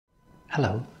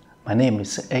Hello, my name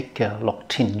is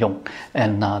loktinfengshui,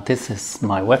 and this is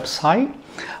my website.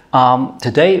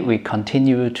 Today we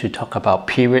continue to talk about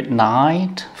period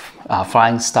 9,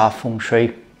 Flying Star Feng Shui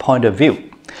point of view.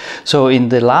 So in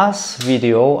the last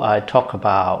video, I talked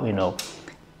about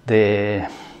the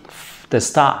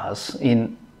stars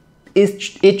in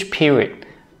each period.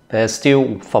 There's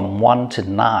still from 1 to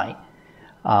 9.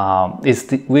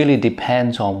 It really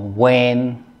depends on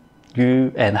when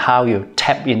you and how you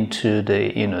tap into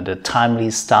the timely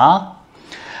star.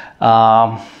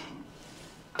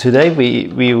 Today we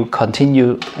will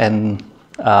continue and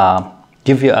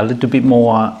give you a little bit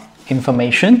more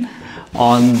information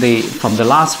on from the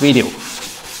last video.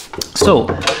 So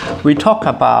we talk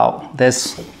about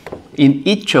this in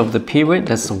each of the period.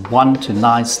 There's a 1 to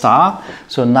 9 star.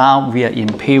 So now we are in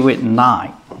period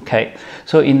 9. Okay.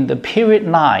 So in the period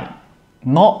 9,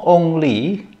 not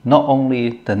only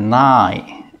the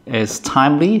 9 is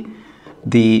timely,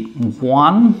 the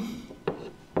 1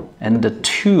 and the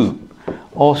 2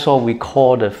 also we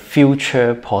call the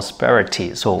future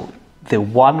prosperity. So the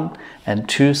 1 and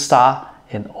 2 star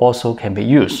and also can be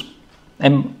used.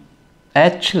 And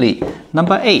actually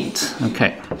number 8,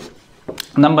 okay,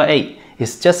 number 8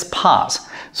 is just past.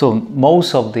 So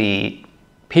most of the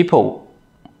people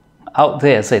out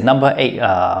there say number 8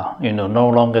 no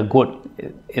longer good.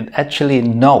 It actually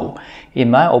no. In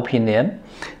my opinion,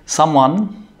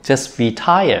 someone just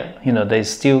retire, they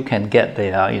still can get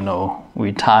their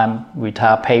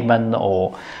retire payment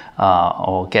or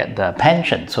get the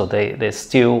pension. So they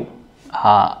still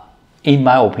in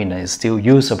my opinion is still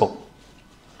usable,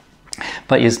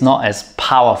 but it's not as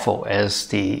powerful as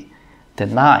the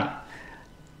 9.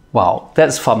 Well,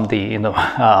 that's from the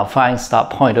Flying Star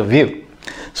point of view.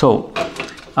 So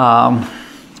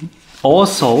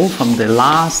also from the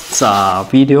last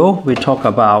video, we talk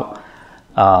about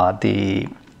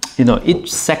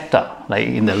each sector, like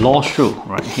in the law shoe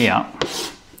right here.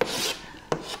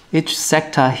 Each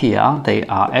sector here, they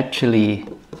are actually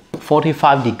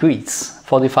 45 degrees.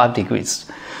 45 degrees.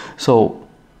 So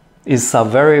it's a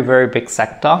very, very big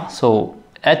sector. So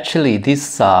actually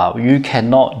this you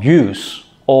cannot use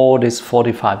all these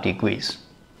 45 degrees.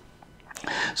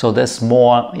 So there's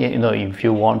more, if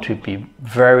you want to be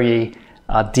very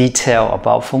detailed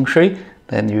about Feng Shui,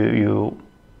 then you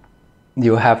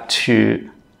have to,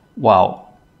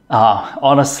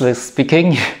 honestly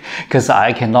speaking, because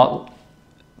I cannot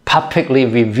publicly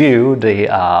review the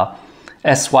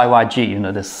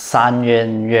SYYG, the San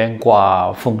Yuan Yuan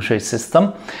Gua Feng Shui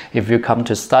system. If you come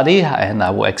to study, and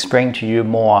I will explain to you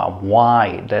more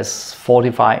why this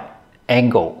 45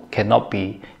 angle cannot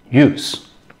be used.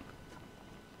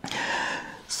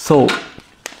 So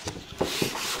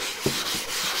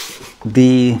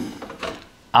the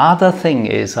other thing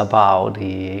is about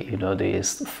the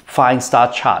Flying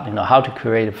Star chart. How to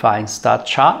create a Flying Star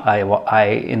chart. I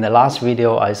in the last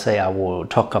video I say I will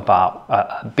talk about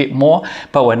a bit more.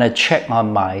 But when I check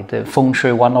on the Feng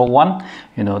Shui 101,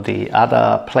 the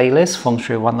other playlist Feng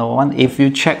Shui 101. If you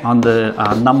check on the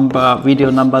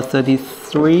video number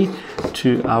 33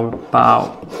 to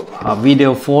about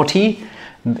video 40.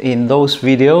 In those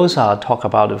videos, I'll talk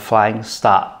about the Flying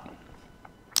Star.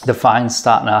 The Flying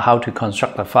Star, how to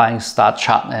construct the Flying Star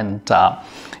chart, and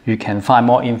you can find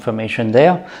more information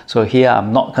there. So here,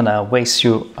 I'm not gonna waste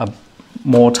you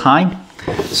more time.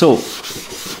 So,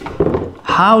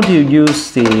 how do you use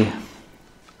the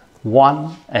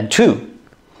 1 and 2?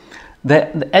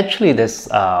 Actually, there's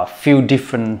a few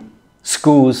different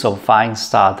schools of Flying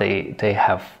Star. They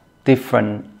have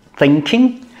different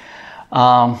thinking.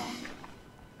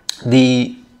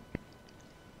 The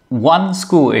one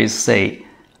school is say,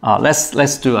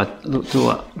 let's do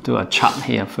a chart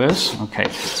here first. Okay,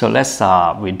 so let's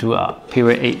we do a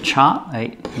period 8 chart.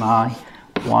 8, 9,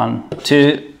 1,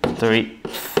 2, 3,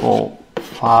 4,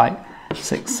 5,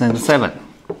 6, and 7.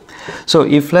 So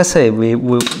if let's say we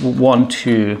want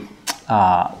to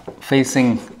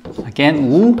facing again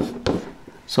Wu,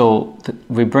 so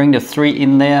we bring the 3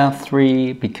 in there.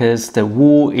 3 because the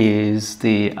Wu is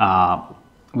the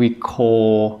we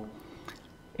call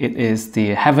it is the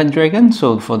Heaven Dragon.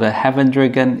 So for the Heaven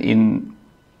Dragon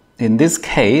in this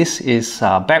case is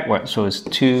backward. So it's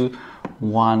 2,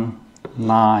 1,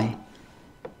 9,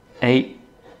 8,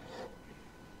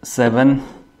 7,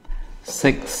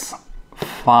 6,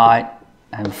 5,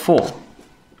 and 4.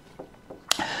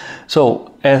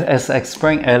 So as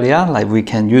explained earlier, like we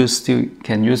can use the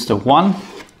 1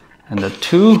 and the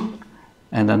 2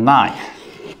 and the 9.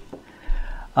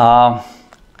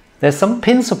 There's some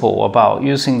principle about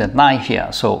using the 9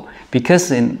 here. So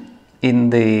because when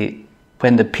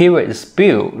the period is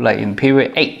built, like in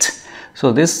period 8,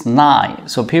 So this 9,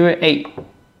 so period 8,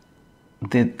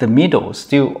 the middle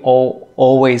still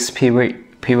always period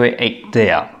 8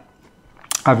 there.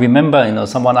 I remember, you know,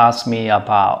 someone asked me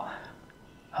about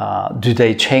do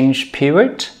they change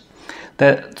period?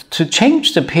 To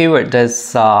change the period,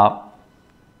 there's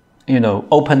you know,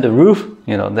 open the roof.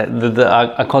 You know,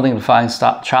 according to Feng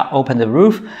Shui chart, open the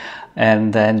roof,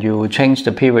 and then you change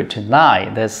the period to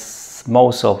 9. That's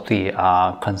most of the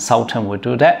consultant will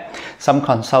do that. Some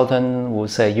consultant will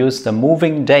say use the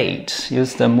moving date.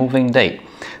 Use the moving date.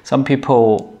 Some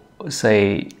people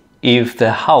say if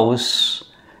the house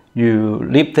you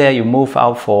live there, you move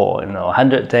out for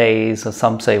 100 days, or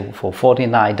some say for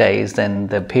 49 days, then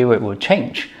the period will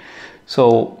change.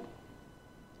 So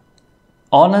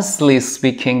honestly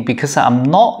speaking, because I'm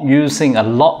not using a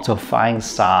lot of Feng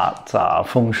Shui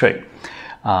Feng Shui,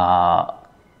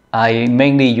 I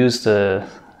mainly use the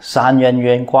San Yuan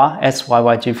Yuan Gua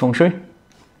SYYG Feng Shui.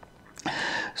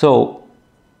 So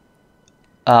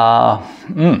how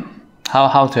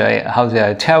do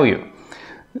I tell you?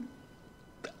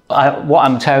 What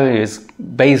I'm telling you is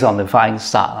based on the Feng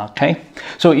Shui, okay?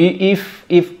 So if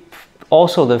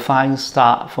also the Feng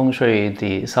Shui Feng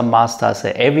Shui, some masters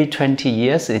say every 20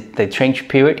 years they change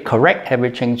period, correct?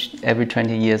 Every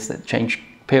 20 years they change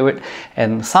period,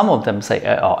 and some of them say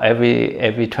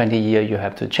every 20 years you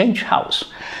have to change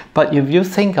house. But if you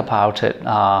think about it,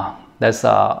 there's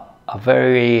a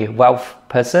very wealthy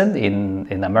person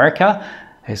in America.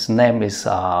 His name is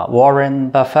Warren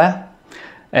Buffett.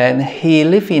 And he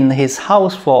lived in his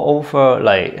house for over,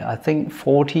 like, I think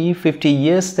 40, 50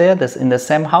 years there, that's in the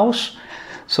same house.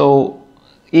 So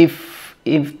if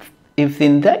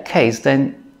in that case,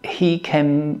 then he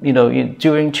can,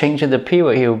 during changing the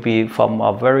period, he will be from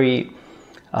a very,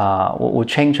 will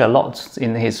change a lot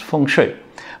in his feng shui.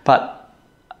 But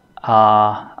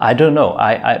I don't know,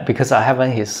 because I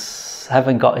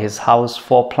haven't got his house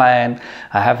floor plan.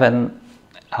 I haven't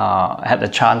had the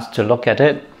chance to look at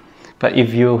it. But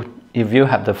if you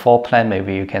have the floor plan,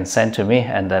 maybe you can send to me,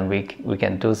 and then we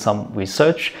can do some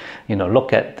research.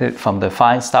 Look at it from the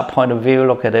Feng Shui point of view,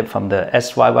 look at it from the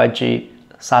SYYG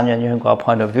San Yuan Yuan Gua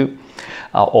point of view,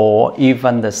 or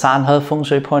even the Sanhe Feng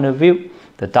Shui point of view,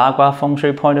 the Dagua Feng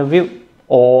Shui point of view,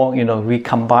 or we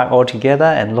combine all together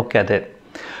and look at it.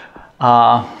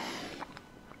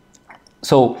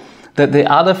 So the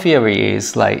other theory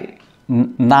is like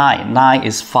 9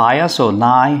 is fire, so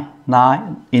 9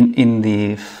 in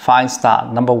the Feng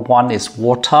Shui, number 1 is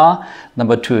water,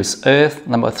 number 2 is earth,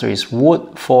 number 3 is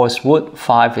wood, 4 is wood,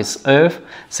 5 is earth,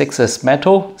 6 is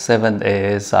metal, 7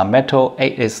 is metal,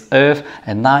 8 is earth,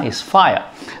 and 9 is fire.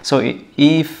 So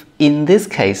if in this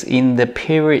case, in the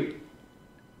period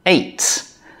 8,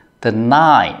 the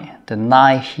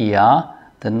 9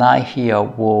 here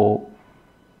will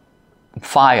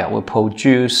fire will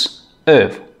produce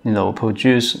earth,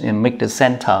 produce and make the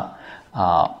center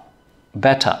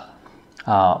better,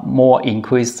 more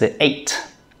increase the 8.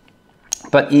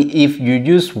 But if you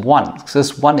use 1,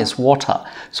 this 1 is water,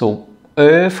 so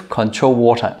earth control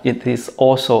water, it is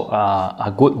also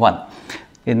a good one.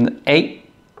 In 8,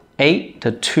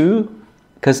 the 2,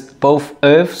 because both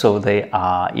earth, so they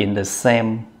are in the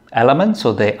same element,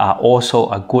 so they are also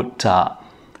a good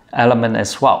element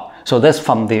as well. So that's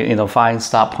from the Feng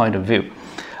Shui point of view.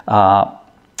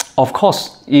 Of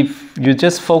course, if you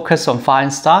just focus on Feng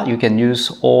Shui, you can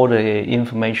use all the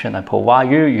information I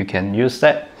provide you. You can use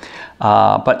that.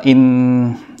 But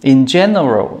in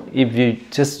general, if you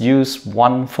just use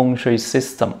one Feng Shui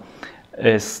system,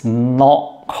 it's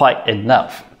not quite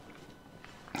enough.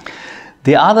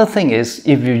 The other thing is,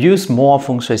 if you use more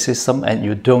Feng Shui system and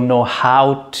you don't know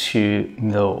how to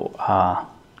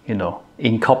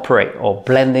incorporate or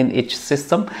blend in each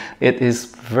system, it is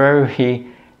very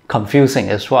confusing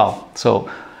as well. So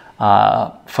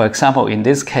for example, in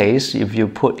this case, if you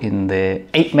put in the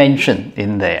 8 mention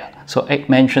in there, so 8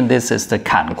 mention, this is the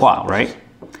Kan Gua, right?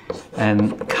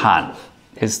 And Kan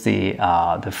is the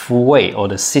Fu Wei, or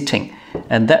the sitting,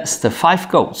 and that's the 5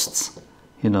 ghosts,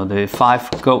 the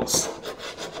 5 ghosts,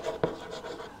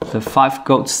 the 5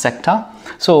 ghost sector.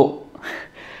 So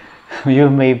you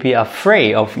may be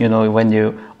afraid of, when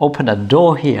you open a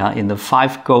door here in the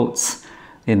 5 ghosts,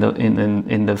 in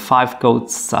the 5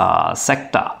 ghosts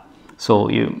sector, so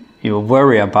you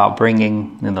worry about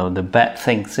bringing the bad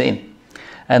things in.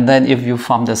 And then if you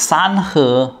from the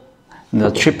Sanhe, the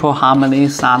triple harmony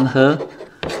Sanhe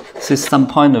system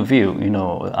point of view,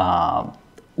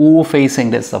 Wu facing,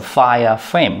 that's a fire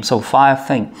flame, so fire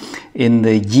thing. In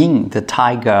the Yin, the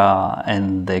tiger,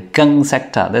 and the Geng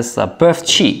sector, that's a birth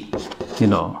chi,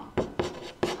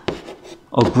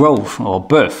 or growth or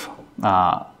birth.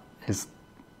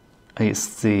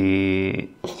 is the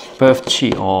birth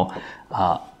qi, or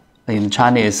in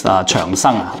Chinese, 长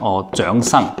生 or 长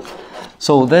生.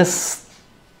 So there's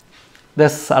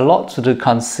a lot to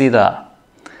consider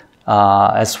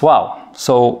as well.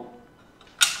 So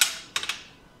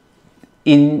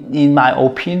in my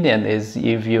opinion, is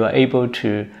if you are able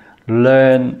to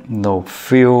learn,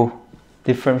 few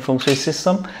different feng shui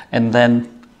system and then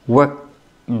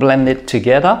blend it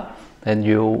together, then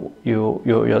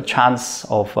your chance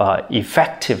of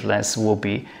effectiveness will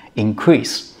be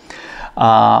increased.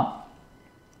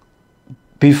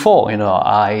 Before,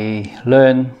 I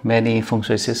learned many feng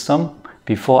shui system.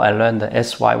 Before I learned the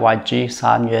SYYG,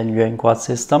 San Yuan Yuan Gua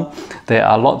system, there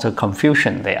are lots of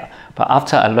confusion there. But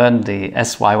after I learned the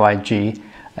SYYG,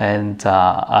 and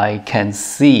I can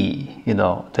see,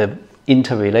 the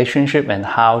interrelationship and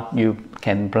how you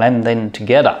can blend them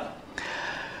together.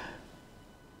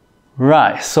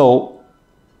 Right, so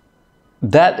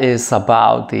that is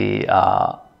about the,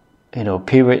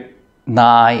 period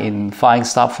 9 in Flying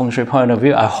Star Feng Shui point of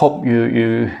view. I hope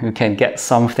you can get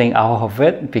something out of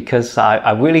it, because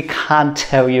I really can't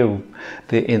tell you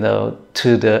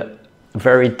to the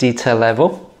very detailed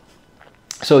level.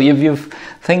 So if you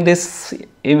think this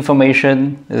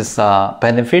information is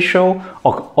beneficial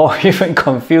or even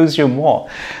confuse you more,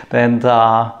 then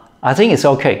I think it's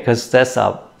okay, because that's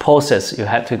a process you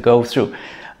have to go through.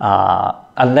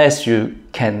 Unless you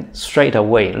can straight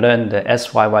away learn the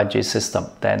SYYG system,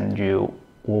 then you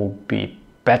will be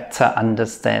better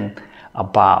understand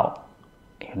about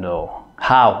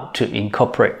how to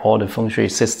incorporate all the feng shui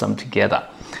system together.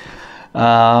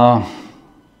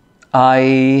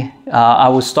 I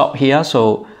will stop here.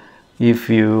 So if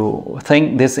you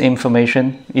think this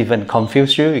information even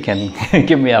confuse you, you can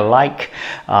give me a like,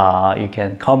 you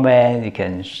can comment, you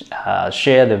can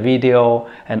share the video,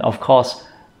 and of course,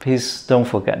 please don't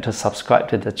forget to subscribe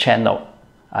to the channel.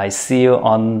 I see you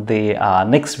on the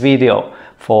next video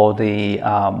for the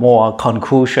more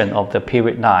conclusion of the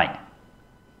period 9.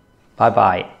 Bye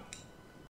bye.